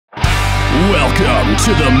Welcome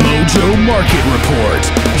to the Mojo Market Report.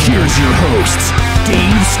 Here's your hosts,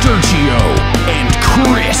 Dave Sturcio and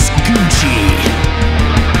Chris Gucci.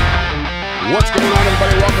 What's going on,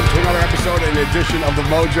 everybody? Welcome to another episode and edition of the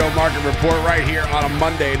Mojo Market Report right here on a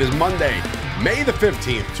Monday. It is Monday, May the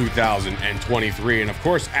 15th, 2023. And of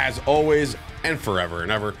course, as always and forever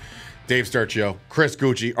and ever, Dave Sturcio, Chris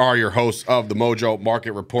Gucci are your hosts of the Mojo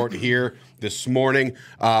Market Report here this morning.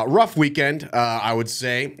 Rough weekend, I would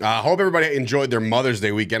say. Hope everybody enjoyed their Mother's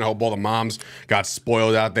Day weekend. I hope all the moms got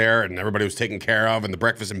spoiled out there and everybody was taken care of, and the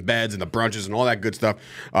breakfast in beds and the brunches and all that good stuff.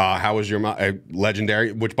 How was your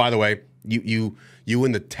legendary? Which, by the way, you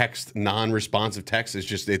in the text, non-responsive text is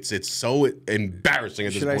just it's so embarrassing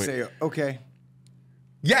at this point. Should I say okay?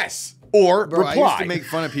 Yes. Or Bro, reply. I used to make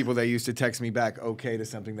fun of people that used to text me back okay to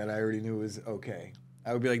something that I already knew was okay.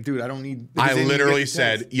 I would be like, dude, I don't need. I literally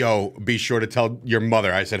said, yo, be sure to tell your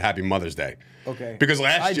mother I said Happy Mother's Day. Okay. Because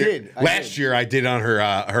last year I did on her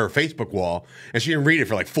Facebook wall, and she didn't read it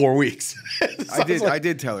for like 4 weeks. So I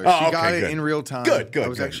did tell her. She got it in real time. Good. I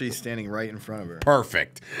was actually standing right in front of her.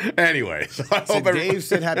 Perfect. Anyway, so I hope Dave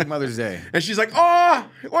said Happy Mother's Day. And she's like, oh,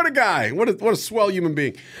 what a guy. What a swell human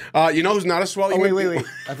being. You know who's not a swell human being? Wait.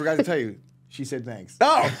 I forgot to tell you. She said thanks.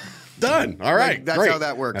 Oh, done. All right. Like, that's great. how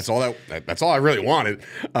that works. That's all I really wanted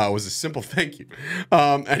was a simple thank you.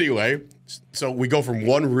 Anyway, so we go from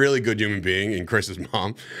one really good human being in Chris's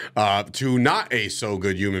mom to not a so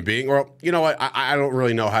good human being. Well, you know what? I don't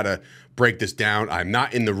really know how to break this down. I'm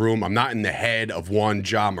not in the room. I'm not in the head of one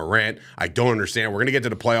Ja Morant. I don't understand. We're going to get to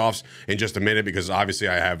the playoffs in just a minute because obviously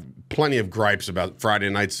I have plenty of gripes about Friday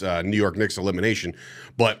night's New York Knicks elimination.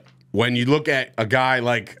 But when you look at a guy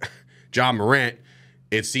like Ja Morant,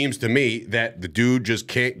 it seems to me that the dude just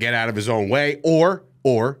can't get out of his own way, or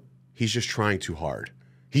he's just trying too hard.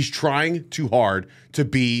 He's trying too hard to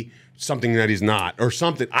be something that he's not, or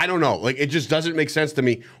something. I don't know. Like, it just doesn't make sense to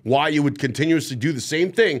me why you would continuously do the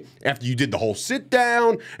same thing after you did the whole sit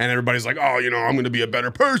down, and everybody's like, oh, I'm going to be a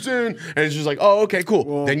better person. And it's just like, oh, okay, cool.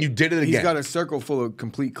 Well, then you did it again. He's got a circle full of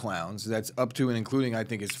complete clowns. That's up to and including, I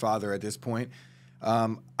think, his father at this point.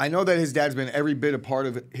 I know that his dad's been every bit a part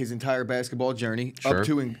of his entire basketball journey, sure, up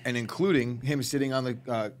to and including him sitting on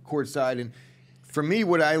the court side. And for me,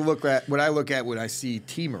 what I look at when I see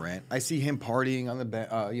T. Morant, I see him partying on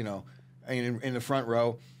the in the front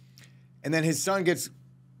row, and then his son gets,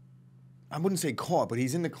 I wouldn't say caught, but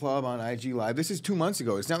he's in the club on IG Live. This is 2 months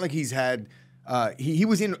ago. It's not like he's had he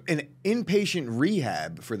was in an inpatient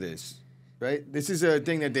rehab for this, right? This is a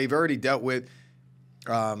thing that they've already dealt with.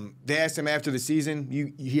 They asked him after the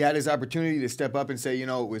season. He had his opportunity to step up and say,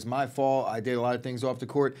 it was my fault. I did a lot of things off the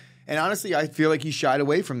court. And honestly, I feel like he shied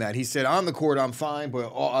away from that. He said, on the court, I'm fine,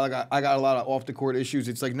 but I got a lot of off the court issues.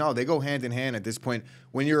 It's like, no, they go hand in hand at this point.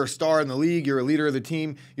 When you're a star in the league, you're a leader of the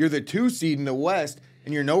team, you're the 2 seed in the West,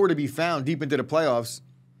 and you're nowhere to be found deep into the playoffs.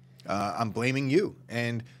 I'm blaming you.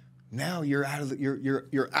 And now you're out of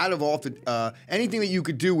you're out of all the anything that you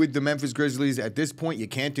could do with the Memphis Grizzlies at this point. You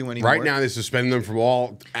can't do anymore. Right now, they suspend them from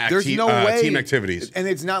all no way, team activities, and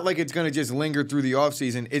it's not like it's going to just linger through the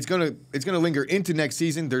offseason. It's going to linger into next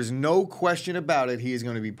season. There's no question about it. He is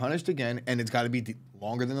going to be punished again, and it's got to be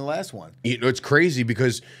longer than the last one. It's crazy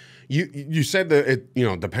because you said that it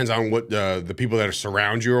depends on what the people that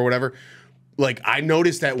surround you or whatever. Like, I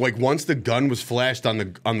noticed that, like, once the gun was flashed on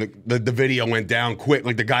the video went down quick,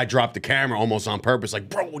 like the guy dropped the camera almost on purpose. Like,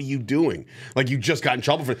 bro, what are you doing? Like, you just got in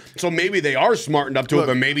trouble for it. So maybe they are smartened up to it,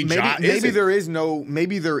 but maybe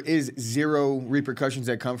there is zero repercussions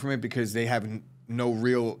that come from it because they have no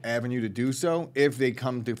real avenue to do so if they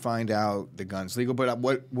come to find out the gun's legal. But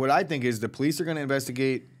what I think is the police are going to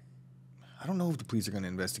investigate. I don't know if the police are going to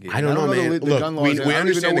investigate. I don't know, man. Look, we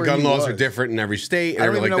understand the gun laws are different in every state. And I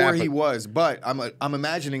don't even know like where he was, but I'm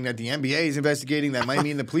imagining that the NBA is investigating. That might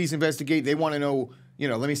mean the police investigate. They want to know,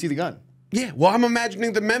 let me see the gun. Yeah, well, I'm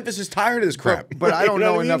imagining that Memphis is tired of this crap. But I don't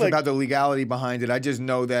know enough about the legality behind it. I just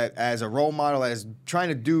know that as a role model, as trying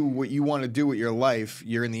to do what you want to do with your life,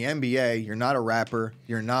 you're in the NBA. You're not a rapper.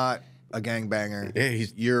 You're not a gangbanger. Yeah,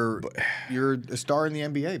 you're a star in the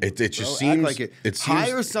NBA. It just seems like it.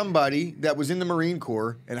 Hire somebody that was in the Marine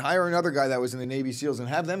Corps and hire another guy that was in the Navy SEALs and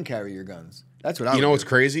have them carry your guns. That's what I. You know what's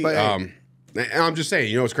crazy? But, and I'm just saying.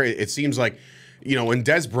 You know what's crazy? It seems like, when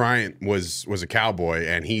Des Bryant was a Cowboy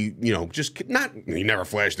and he, he never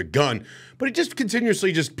flashed a gun, but he just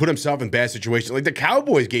continuously just put himself in bad situations. Like, the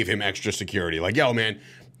Cowboys gave him extra security. Like, yo, man,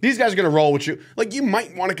 these guys are going to roll with you. Like, you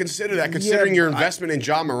might want to consider that, considering your investment in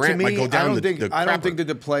Ja Morant might go down I don't think that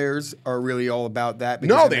the players are really all about that.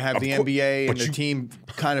 Because they have the NBA and the team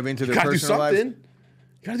kind of into their personal lives.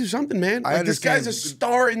 You gotta do something, man. Like, this guy's a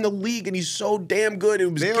star in the league, and he's so damn good. It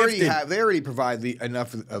was they already provide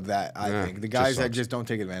enough of that. I think the guys that just don't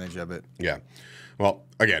take advantage of it. Yeah. Well,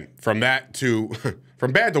 again, from bad to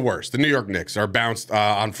worse, the New York Knicks are bounced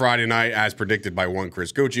on Friday night, as predicted by one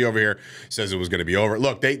Chris Gucci over here. Says it was going to be over.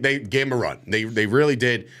 Look, they gave him a run. They really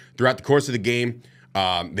did throughout the course of the game.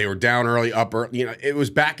 They were down early, up early. You know, it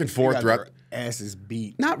was back and forth throughout. Their asses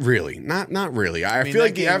beat. Not really. Not really. I feel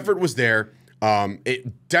like the effort was there.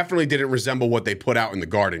 It definitely didn't resemble what they put out in the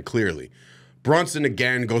Garden, clearly. Brunson,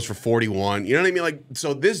 again, goes for 41. You know what I mean? Like,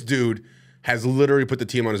 so this dude has literally put the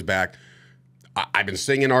team on his back. I've been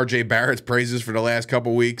singing R.J. Barrett's praises for the last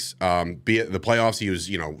couple weeks. Be it the playoffs, he was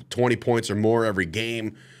 20 points or more every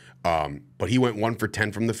game. But he went 1 for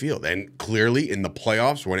 10 from the field. And clearly in the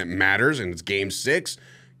playoffs, when it matters and it's game 6,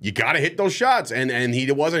 you got to hit those shots. And he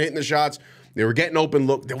wasn't hitting the shots. They were getting open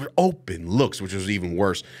look. There were open looks, which was even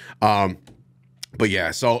worse. But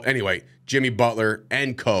yeah, so anyway, Jimmy Butler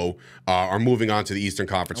and co are moving on to the Eastern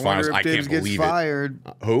Conference Finals. I can't believe it. Fired.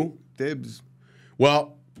 Who? Thibs.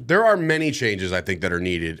 Well, there are many changes I think that are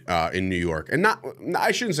needed in New York, and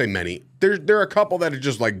I shouldn't say many. There are a couple that are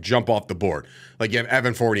just like jump off the board. Like you have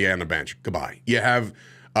Evan Fournier on the bench. Goodbye. You have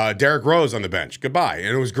Derrick Rose on the bench. Goodbye. And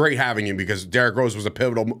it was great having him because Derrick Rose was a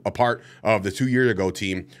pivotal part of the 2 years ago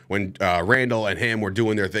team when Randall and him were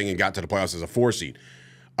doing their thing and got to the playoffs as a 4 seed.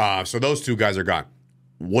 So those two guys are gone.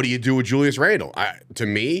 What do you do with Julius Randle? To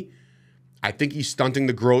me, I think he's stunting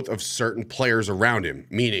the growth of certain players around him,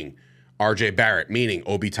 meaning R.J. Barrett, meaning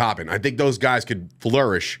Obi Toppin. I think those guys could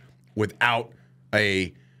flourish without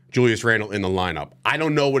a Julius Randle in the lineup. I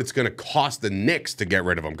don't know what it's going to cost the Knicks to get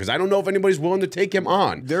rid of him because I don't know if anybody's willing to take him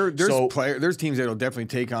on. There's teams that will definitely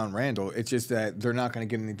take on Randle. It's just that they're not going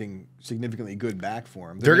to get anything significantly good back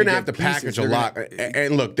for him. They're going to have to package a lot.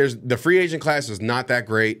 And look, the free agent class is not that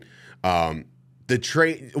great. The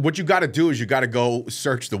trade, what you got to do is you got to go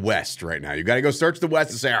search the West right now. You got to go search the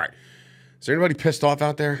West and say, all right, is there anybody pissed off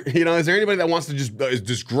out there? You know, is there anybody that wants to just is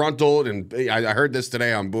disgruntled? And I heard this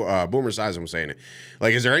today on Boomer Esiason was saying it.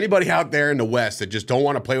 Like, is there anybody out there in the West that just don't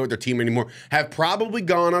want to play with their team anymore? Have probably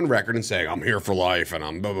gone on record and saying, I'm here for life and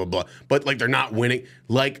I'm blah, blah, blah. But, like, they're not winning.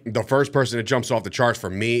 Like, the first person that jumps off the charts for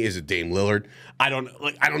me is Dame Lillard. I don't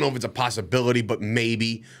know if it's a possibility, but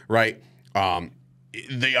maybe, right?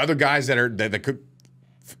 The other guys that could,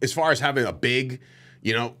 as far as having a big,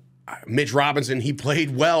 Mitch Robinson, he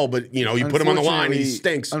played well, but, you put him on the line, he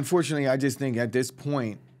stinks. Unfortunately, I just think at this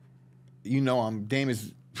point, Dame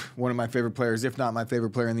is one of my favorite players, if not my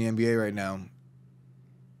favorite player in the NBA right now.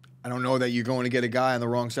 I don't know that you're going to get a guy on the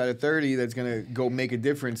wrong side of 30 that's going to go make a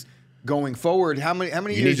difference going forward. How many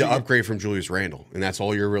years? You need to upgrade from Julius Randle, and that's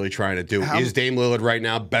all you're really trying to do. Is Dame Lillard right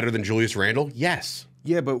now better than Julius Randle? Yes.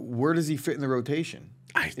 Yeah, but where does he fit in the rotation?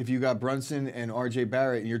 If you got Brunson and R.J.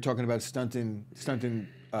 Barrett, and you're talking about stunting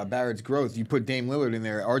Barrett's growth, you put Dame Lillard in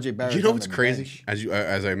there. R.J. Barrett. You know what's crazy?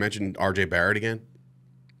 As I mentioned, R.J. Barrett again.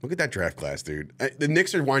 Look at that draft class, dude. The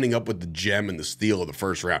Knicks are winding up with the gem and the steal of the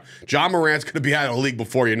first round. John Morant's going to be out of the league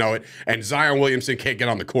before you know it, and Zion Williamson can't get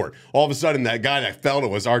on the court. All of a sudden, that guy that fell to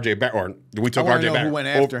was R.J. Barrett, or we took R.J. Barrett. Who went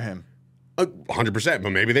after him? 100%, but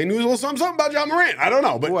maybe they knew a little something about John Morant. I don't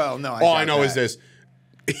know. But well, no. All I know is this.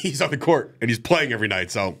 He's on the court, and he's playing every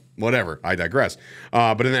night, so whatever. I digress.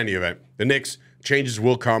 But in any event, the Knicks, changes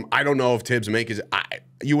will come. I don't know if Tibbs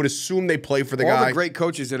you would assume they play for the guy. All the great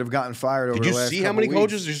coaches that have gotten fired over the last couple Did you see how many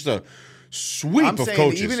coaches? Just a sweep of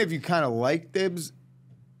coaches. Even if you kind of like Tibbs,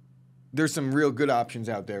 there's some real good options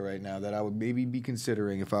out there right now that I would maybe be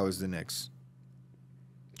considering if I was the Knicks.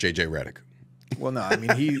 J.J. Redick. Well, no, I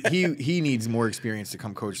mean he needs more experience to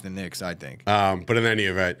come coach the Knicks, I think. But in any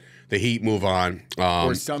event, the Heat move on.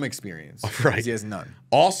 Or some experience. Right. He has none.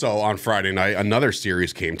 Also on Friday night, another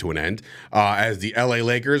series came to an end as the LA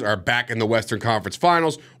Lakers are back in the Western Conference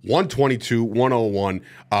Finals, 122-101.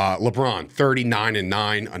 LeBron,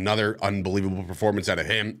 39-9, another unbelievable performance out of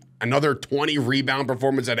him. Another 20 rebound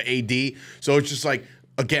performance out of AD. So it's just like,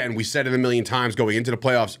 again, we said it a million times going into the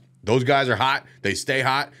playoffs. Those guys are hot. They stay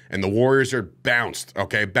hot, and the Warriors are bounced.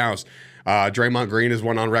 Okay, bounced. Draymond Green is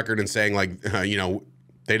one on record and saying like,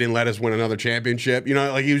 they didn't let us win another championship.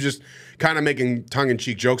 Like he was just kind of making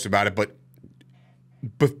tongue-in-cheek jokes about it. But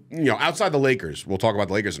outside the Lakers, we'll talk about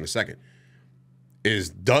the Lakers in a second.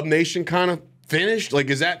 Is Dub Nation kind of finished?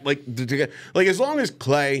 Like, is that like as long as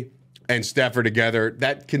Clay and Steph are together,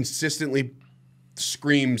 that consistently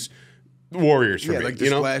screams Warriors for me, like the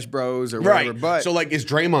Splash Bros or whatever. Right. But so, like, is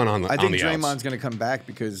Draymond on the? I think Draymond's going to come back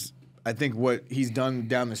because I think what he's done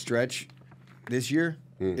down the stretch this year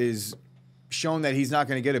is shown that he's not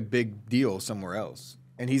going to get a big deal somewhere else,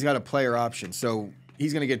 and he's got a player option. So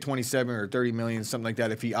he's going to get 27 or 30 million, something like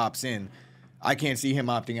that, if he opts in. I can't see him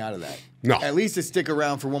opting out of that. No. At least to stick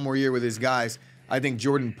around for one more year with his guys. I think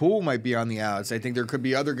Jordan Poole might be on the outs. I think there could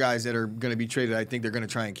be other guys that are going to be traded. I think they're going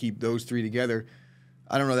to try and keep those three together.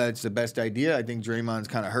 I don't know that it's the best idea. I think Draymond's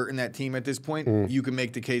kind of hurting that team at this point. You can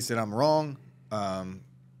make the case that I'm wrong.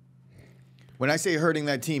 When I say hurting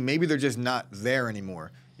that team, maybe they're just not there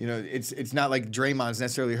anymore. You know, it's not like Draymond's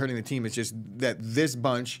necessarily hurting the team. It's just that this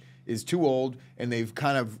bunch is too old, and they've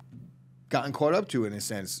kind of gotten caught up to it in a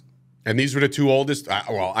sense. And these were the two oldest.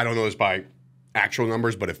 Well, I don't know this by actual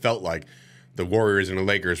numbers, but it felt like the Warriors and the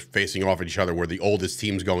Lakers facing off at each other were the oldest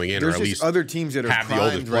teams going in, There's or at just least other teams that are have the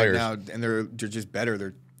oldest primed right players. now, and they're just better.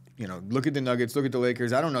 They're, you know, look at the Nuggets, look at the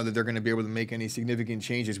Lakers. I don't know that they're going to be able to make any significant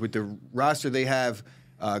changes with the roster they have.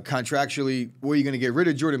 Contractually, where are you going to get rid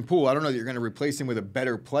of Jordan Poole? I don't know that you're going to replace him with a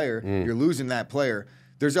better player. You're losing that player.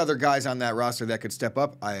 There's other guys on that roster that could step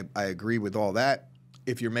up. I agree with all that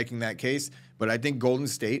if you're making that case. But I think Golden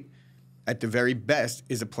State, at the very best,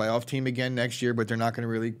 is a playoff team again next year, but they're not going to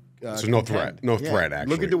really So no threat. No threat,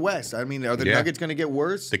 actually. Look at the West. I mean, are the Nuggets going to get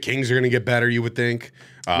worse? The Kings are going to get better, you would think.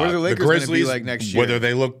 What are the Lakers going to be like next year? Whether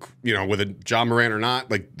they look, you know, with a John Morant or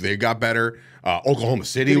not, like they got better. Oklahoma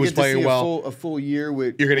City was playing well. A full year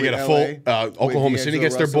with You're going to get a full. Oklahoma City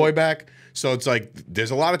gets their boy back. So it's like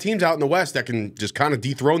there's a lot of teams out in the West that can just kind of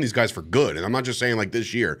dethrone these guys for good. And I'm not just saying like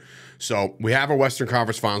this year. So we have our Western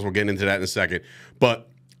Conference Finals. We'll get into that in a second. But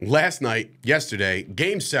yesterday,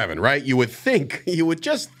 Game 7, right? You would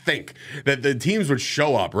just think that the teams would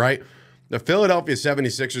show up, right? The Philadelphia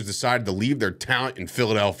 76ers decided to leave their talent in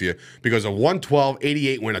Philadelphia because a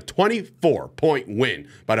 112-88 win, a 24-point win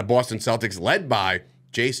by the Boston Celtics, led by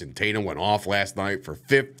Jason Tatum, went off last night for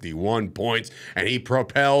 51 points, and he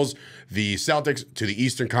propels the Celtics to the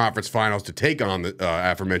Eastern Conference Finals to take on the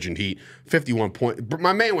aforementioned Heat. 51 points.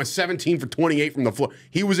 My man went 17 for 28 from the floor.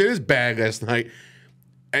 He was in his bag last night.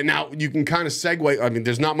 And now you can kind of segue. I mean,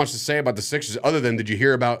 there's not much to say about the Sixers other than did you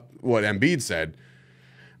hear about what Embiid said?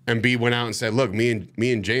 Embiid went out and said, "Look, me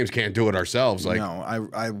and James can't do it ourselves." Like, no,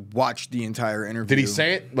 I watched the entire interview. Did he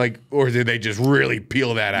say it? Like, or did they just really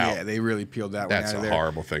peel that out? Yeah, they really peeled that one out of there. That's a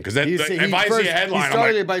horrible thing. Because if I see a headline, he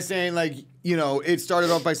started it by saying, like, you know, it started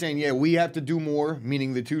off by saying, yeah, we have to do more,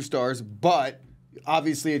 meaning the two stars, but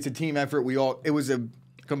obviously it's a team effort.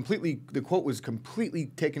 The quote was completely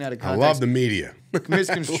taken out of context. I love the media.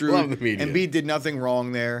 Misconstrued. Love the media. Embiid did nothing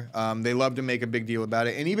wrong there. They love to make a big deal about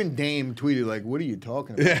it. And even Dame tweeted, like, what are you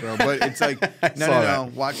talking about, bro? But it's like, no.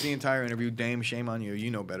 Watch the entire interview. Dame, shame on you. You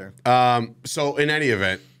know better. So in any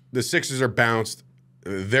event, the Sixers are bounced.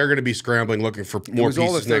 They're going to be scrambling, looking for more pieces next year.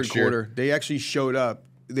 It was all the third quarter. They actually showed up.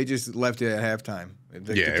 They just left it at halftime.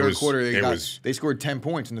 The third quarter, they scored 10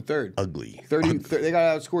 points in the third. Ugly. They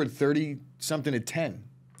got outscored 30-something to 10.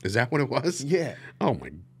 Is that what it was? Yeah. Oh my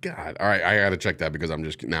God. All right, I got to check that because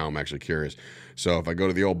I'm actually curious. So if I go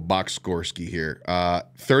to the old box score ski here,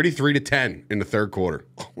 33-10 in the third quarter.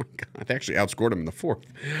 Oh my God, they actually outscored them in the fourth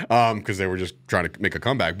because they were just trying to make a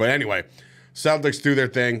comeback. But anyway, Celtics do their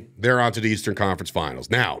thing. They're on to the Eastern Conference Finals.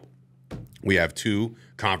 Now, we have two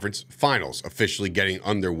conference finals officially getting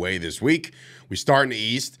underway this week. We start in the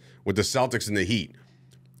East with the Celtics and the Heat.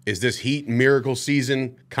 Is this Heat miracle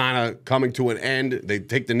season kind of coming to an end? They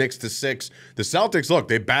take the Knicks to 6. The Celtics, look,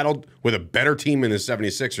 they battled with a better team in the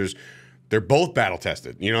 76ers. They're both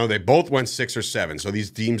battle-tested. You know, they both went 6 or 7. So these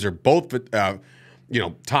teams are both,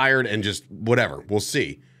 tired and just whatever. We'll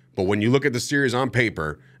see. But when you look at the series on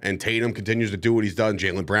paper and Tatum continues to do what he's done,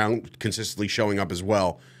 Jaylen Brown consistently showing up as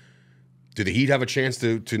well, do the Heat have a chance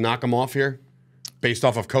to knock them off here? Based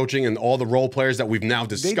off of coaching and all the role players that we've now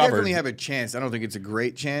discovered. They definitely have a chance. I don't think it's a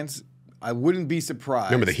great chance. I wouldn't be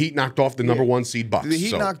surprised. Remember, the Heat knocked off the number 1 seed Bucks. The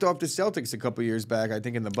Heat knocked off the Celtics a couple years back, I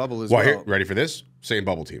think, in the bubble as well. Here, ready for this? Same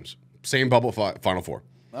bubble teams. Same bubble Final Four.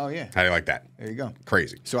 Oh, yeah. How do you like that? There you go.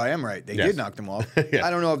 Crazy. So I am right. They did knock them off. Yeah.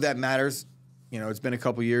 I don't know if that matters. You know, it's been a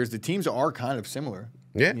couple years. The teams are kind of similar.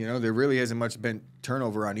 Yeah. You know, there really hasn't much been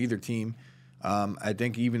turnover on either team. I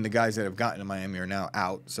think even the guys that have gotten to Miami are now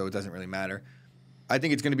out, so it doesn't really matter. I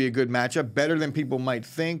think it's going to be a good matchup, better than people might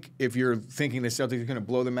think. If you're thinking the Celtics are going to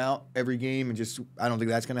blow them out every game, and I don't think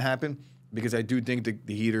that's going to happen because I do think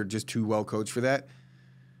the Heat are just too well coached for that.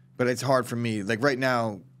 But it's hard for me. Like right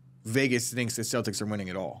now, Vegas thinks the Celtics are winning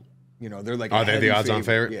it all. You know, they're like are they the odds-on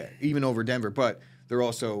favorite? Yeah, even over Denver. But they're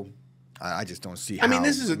also, I just don't see how. I mean,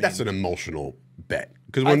 that's an emotional bet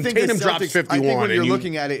because when Tatum drops 51 I think when you're and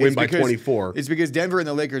looking at it, win by 24, it's because Denver and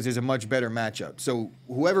the Lakers is a much better matchup. So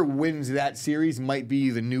whoever wins that series might be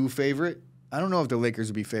the new favorite. I don't know if the Lakers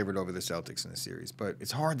would be favored over the Celtics in the series, but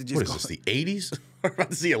it's hard to just. What is this? The '80s? We're about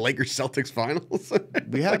to see a Lakers Celtics finals.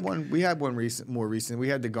 We had one. We had one more recent. We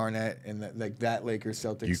had the Garnett and that Lakers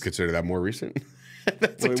Celtics. You consider that more recent?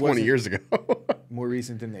 That's Well, like it 20 years ago. more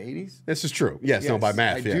recent than the '80s. This is true. Yes, no, by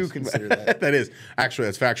math. I yes. do consider that. That is actually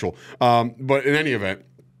that's factual. But in any event,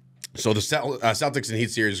 so the Celtics and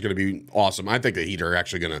Heat series is going to be awesome. I think the Heat are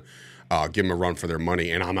actually going to give them a run for their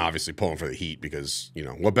money, and I'm obviously pulling for the Heat because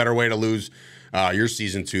what better way to lose your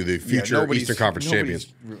season to the future Eastern Conference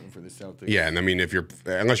champions? Rooting for the Celtics. Yeah, and I mean,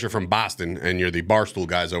 unless you're from Boston and you're the Barstool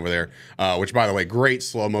guys over there, which by the way, great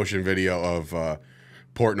slow motion video of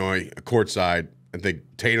Portnoy courtside. I think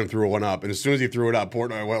Tatum threw one up, and as soon as he threw it up,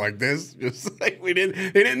 Portnoy went like this. Just like they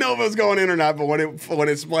didn't know if it was going in or not, but when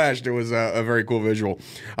it splashed, it was a very cool visual.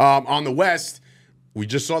 On the West, we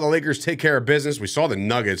just saw the Lakers take care of business. We saw the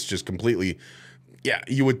Nuggets just completely. Yeah,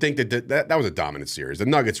 you would think that was a dominant series. The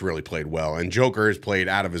Nuggets really played well, and Joker has played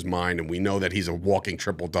out of his mind, and we know that he's a walking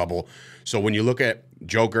triple-double. So when you look at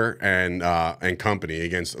Joker and company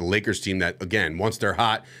against a Lakers team that, again, once they're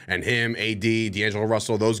hot, and him, AD, D'Angelo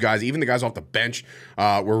Russell, those guys, even the guys off the bench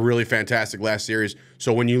were really fantastic last series.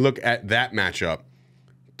 So when you look at that matchup,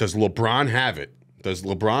 does LeBron have it? Does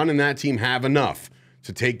LeBron and that team have enough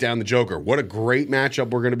to take down the Joker? What a great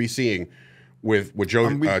matchup we're going to be seeing with Joe.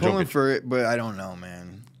 I'm pulling for it, but I don't know,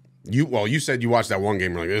 man. You said you watched that one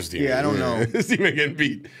game. You're like, this team. Yeah, I don't know. This team ain't getting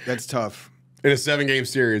beat. That's tough. In a 7-game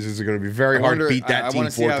series, it's going to be very hard to beat that team 4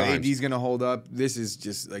 times. I want to see how AD's going to hold up. This is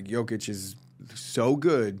just like Jokic is so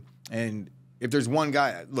good. And if there's one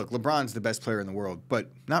guy, look, LeBron's the best player in the world,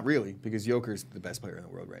 but not really because Joker's the best player in the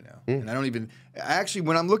world right now. And I don't even actually,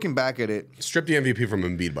 when I'm looking back at it, strip the MVP from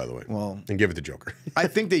Embiid, by the way, and give it to Joker. I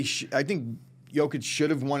think I think Jokic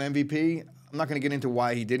should have won MVP. I'm not going to get into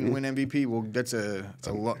why he didn't win MVP. Well, that's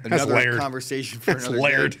another layered. conversation for another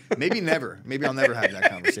layered. day. Maybe never. Maybe I'll never have that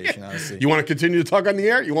conversation, honestly. You want to continue to talk on the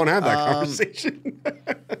air? You want to have that conversation?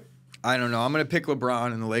 I don't know. I'm going to pick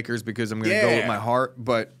LeBron and the Lakers because I'm going to go with my heart.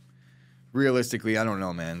 But realistically, I don't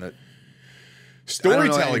know, man.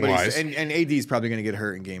 Storytelling-wise. And AD is probably going to get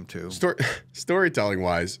hurt in game 2.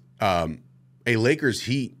 Storytelling-wise, a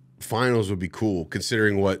Lakers-Heat finals would be cool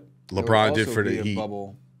considering what LeBron did for the Heat.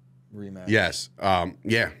 Bubble rematch. Yes.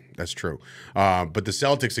 Yeah, that's true. But the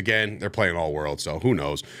Celtics, again, they're playing all world, so who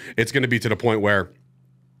knows? It's going to be to the point where,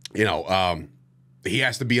 he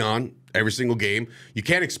has to be on every single game. You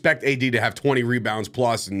can't expect AD to have 20 rebounds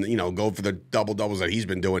plus and, go for the double-doubles that he's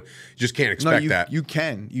been doing. You just can't expect that. You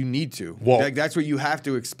can. You need to. Well, that's what you have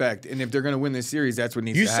to expect. And if they're going to win this series, that's what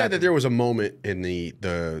needs to happen. You said that there was a moment in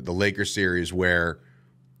the Lakers series where,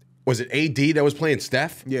 was it AD that was playing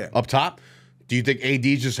Steph? Yeah. Up top? Do you think AD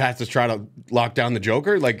just has to try to lock down the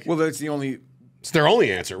Joker? Well, that's the only. It's their only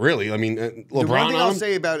answer, really. I mean, LeBron. The one thing I'll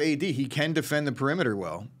say about AD, he can defend the perimeter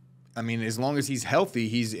well. I mean, as long as he's healthy,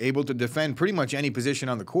 he's able to defend pretty much any position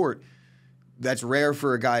on the court. That's rare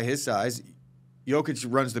for a guy his size. Jokic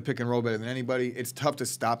runs the pick and roll better than anybody. It's tough to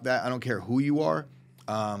stop that. I don't care who you are.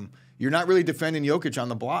 You're not really defending Jokic on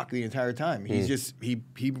the block the entire time. He's just he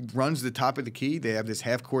runs the top of the key. They have this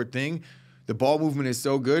half court thing. The ball movement is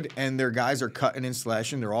so good, and their guys are cutting and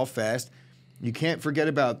slashing. They're all fast. You can't forget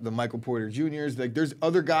about the Michael Porter Juniors. Like, there's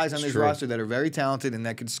other guys on this roster that are very talented and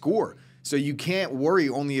that can score. So you can't worry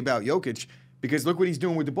only about Jokic because look what he's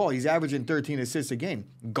doing with the ball. He's averaging 13 assists a game.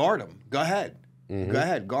 Guard him. Go ahead. Go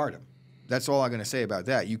ahead. Guard him. That's all I'm going to say about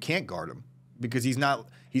that. You can't guard him because he's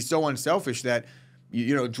so unselfish that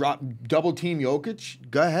drop double team Jokic.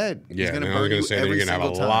 Go ahead. Yeah, he's going to I was burn going you to say that every you're going to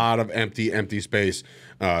have a single time. lot of empty space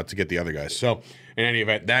to get the other guys. So, in any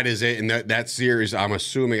event, that is it. And that series, I'm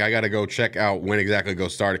assuming I got to go check out when exactly it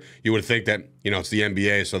goes started. You would think that it's the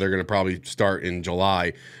NBA, so they're going to probably start in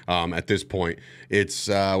July. At this point, it's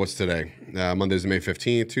what's today? Monday's May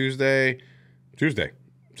 15th. Tuesday.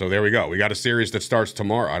 So there we go. We got a series that starts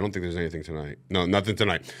tomorrow. I don't think there's anything tonight. No, nothing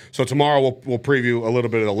tonight. So tomorrow we'll preview a little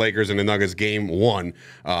bit of the Lakers and the Nuggets game 1.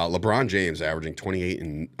 LeBron James averaging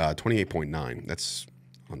 28.9. That's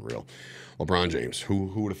unreal. LeBron James. Who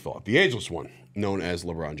would have thought? The ageless one, known as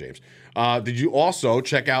LeBron James. Did you also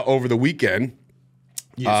check out over the weekend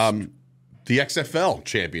the XFL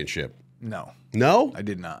championship? No? I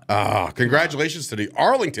did not. Congratulations to the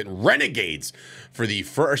Arlington Renegades for the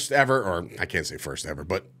first ever, or I can't say first ever,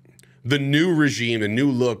 but the new regime, the new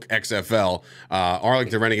look XFL.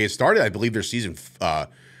 Arlington Renegades started, I believe, their season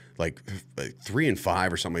like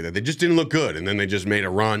 3-5 or something like that. They just didn't look good, and then they just made a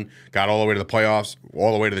run, got all the way to the playoffs,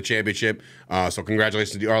 all the way to the championship. So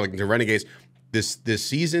congratulations to the Arlington Renegades. This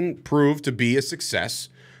season proved to be a success.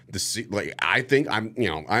 I think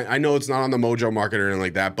I know it's not on the Mojo market or anything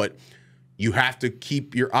like that, but you have to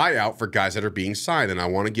keep your eye out for guys that are being signed. And I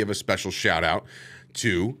want to give a special shout out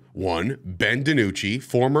to one, Ben DiNucci,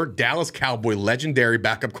 former Dallas Cowboy legendary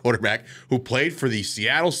backup quarterback who played for the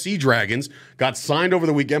Seattle Sea Dragons, got signed over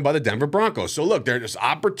the weekend by the Denver Broncos. So look, there's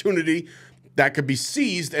opportunity that could be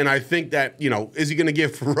seized, and I think that, is he going to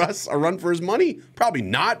give Russ a run for his money? Probably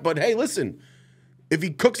not, but hey, listen, if he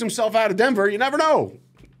cooks himself out of Denver, you never know.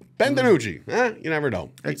 Ben DiNucci, you never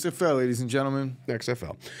know. XFL, ladies and gentlemen.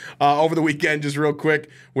 XFL. Over the weekend, just real quick,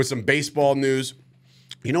 with some baseball news.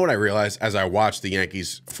 You know what I realized as I watched the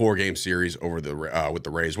Yankees 4-game series over with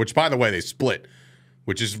the Rays, which, by the way, they split,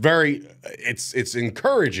 which is it's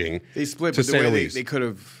encouraging. They split, to but the say way the least. they could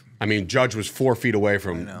have. I mean, Judge was 4 feet away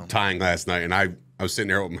from tying last night, and I was sitting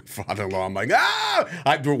there with my father-in-law. I'm like,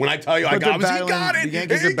 when I tell you I got it, he got it. The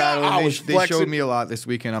Yankees are battling. They showed me it. A lot this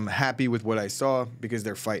weekend. I'm happy with what I saw because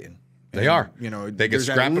they're fighting. They are. They can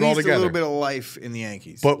scrap it all together. A little bit of life in the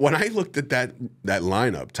Yankees. But when I looked at that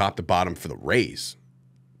lineup, top to bottom for the Rays,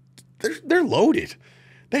 they're loaded.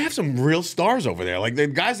 They have some real stars over there. Like the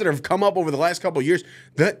guys that have come up over the last couple of years,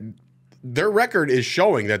 that their record is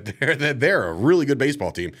showing that they're a really good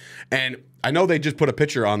baseball team. And I know they just put a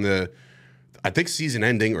picture on the, I think, season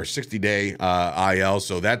ending or 60-day IL,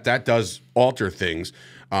 so that does alter things.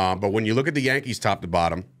 But when you look at the Yankees top to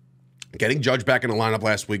bottom, getting Judge back in the lineup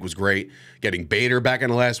last week was great. Getting Bader back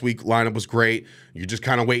in the last week lineup was great. You're just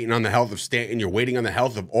kind of waiting on the health of Stanton. You're waiting on the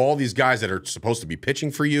health of all these guys that are supposed to be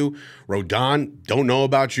pitching for you. Rodon, don't know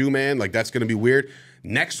about you, man. Like, that's going to be weird.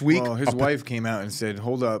 Next week, well, his wife came out and said,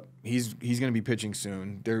 "Hold up, he's going to be pitching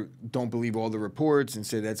soon." They don't believe all the reports and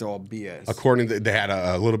said that's all BS. According to, they had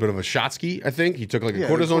a little bit of a shot ski, I think. He took like a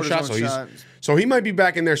cortisone shot, so he might be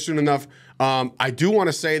back in there soon enough. I do want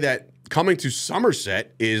to say that coming to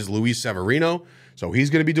Somerset is Luis Severino, so he's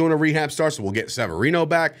going to be doing a rehab start, so we'll get Severino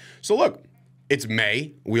back. So look, it's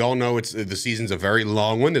May. We all know the season's a very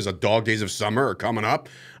long one. There's a dog days of summer are coming up.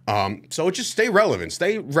 So just stay relevant.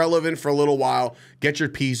 Stay relevant for a little while. Get your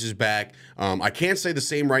pieces back. I can't say the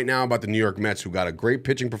same right now about the New York Mets, who got a great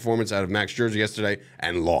pitching performance out of Max Scherzer yesterday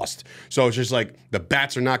and lost. So it's just like the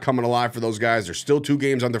bats are not coming alive for those guys. They're still 2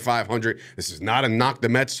 games under 500. This is not a knock the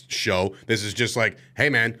Mets show. This is just like, hey,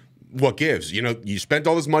 man, what gives? You spent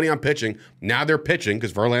all this money on pitching. Now they're pitching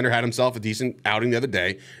because Verlander had himself a decent outing the other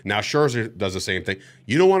day. Now Scherzer does the same thing.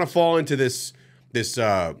 You don't want to fall into this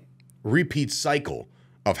repeat cycle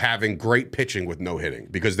of having great pitching with no hitting,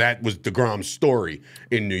 because that was DeGrom's story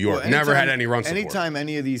in New York. Never had any run support. Anytime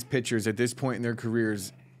any of these pitchers at this point in their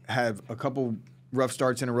careers have a couple rough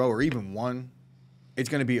starts in a row or even one, it's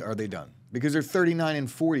going to be, are they done? Because they're 39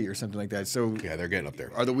 and 40 or something like that. So yeah, they're getting up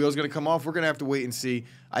there. Are the wheels going to come off? We're going to have to wait and see.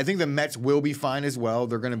 I think the Mets will be fine as well.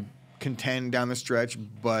 They're going to contend down the stretch,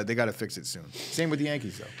 but they got to fix it soon. Same with the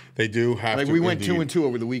Yankees, though. They do have to. We went 2-2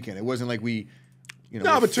 over the weekend. It wasn't like we...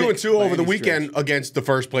 No, but 2-2 over the weekend against the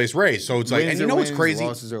first place Rays. So it's like, and you know what's crazy?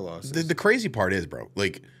 Losses are losses. The crazy part is, bro,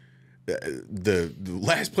 like the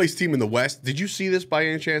last place team in the West. Did you see this by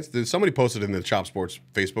any chance? Somebody posted in the Chop Sports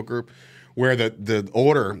Facebook group where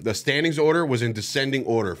the standings order was in descending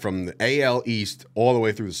order from the AL East all the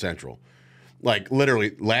way through the Central. Like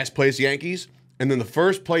literally last place Yankees, and then the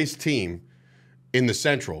first place team in the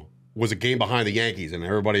Central was a game behind the Yankees, and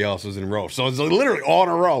everybody else was in a row. So it's literally all in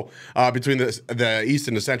a row between the East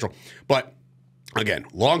and the Central. But again,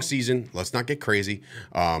 long season. Let's not get crazy.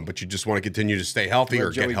 But you just want to continue to stay healthy or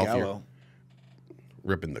get healthier. Gallo.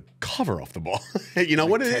 Ripping the cover off the ball. You know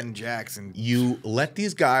what it is? Ken Jackson. You let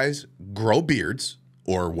these guys grow beards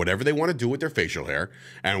or whatever they want to do with their facial hair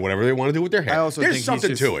and whatever they want to do with their hair. I also There's think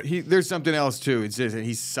something to it. There's something else too. It's just that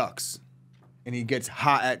he sucks. And he gets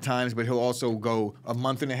hot at times, but he'll also go a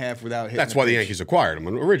month and a half without hitting. That's why the Yankees acquired him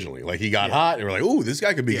originally. Like, he got hot, and we're like, ooh, this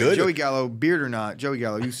guy could be good. Joey Gallo, beard or not, Joey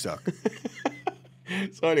Gallo, you suck.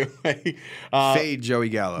 So anyway. Fade Joey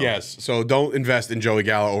Gallo. Yes, so don't invest in Joey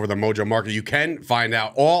Gallo over the Mojo Market. You can find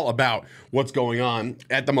out all about what's going on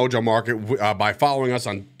at the Mojo Market by following us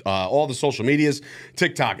on all the social medias,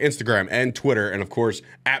 TikTok, Instagram, and Twitter. And, of course,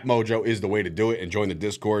 at Mojo is the way to do it. And join the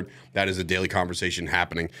Discord. That is a daily conversation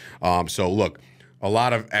happening. So, look, a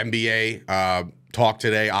lot of NBA talk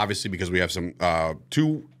today, obviously, because we have some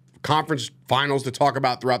 2 conference finals to talk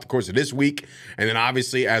about throughout the course of this week. And then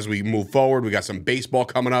obviously as we move forward, we got some baseball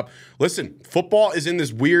coming up. Listen, football is in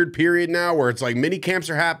this weird period now where it's like mini camps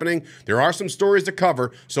are happening. There are some stories to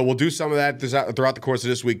cover. So we'll do some of that throughout the course of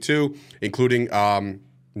this week too, including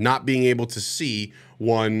not being able to see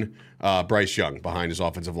one Bryce Young behind his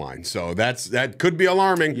offensive line. So that could be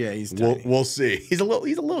alarming. Yeah, he's tiny. We'll see. He's a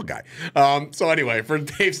little guy. So anyway, for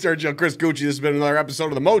Dave Sturgill, Chris Gucci, this has been another episode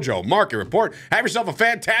of the Mojo Market Report. Have yourself a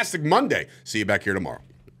fantastic Monday. See you back here tomorrow.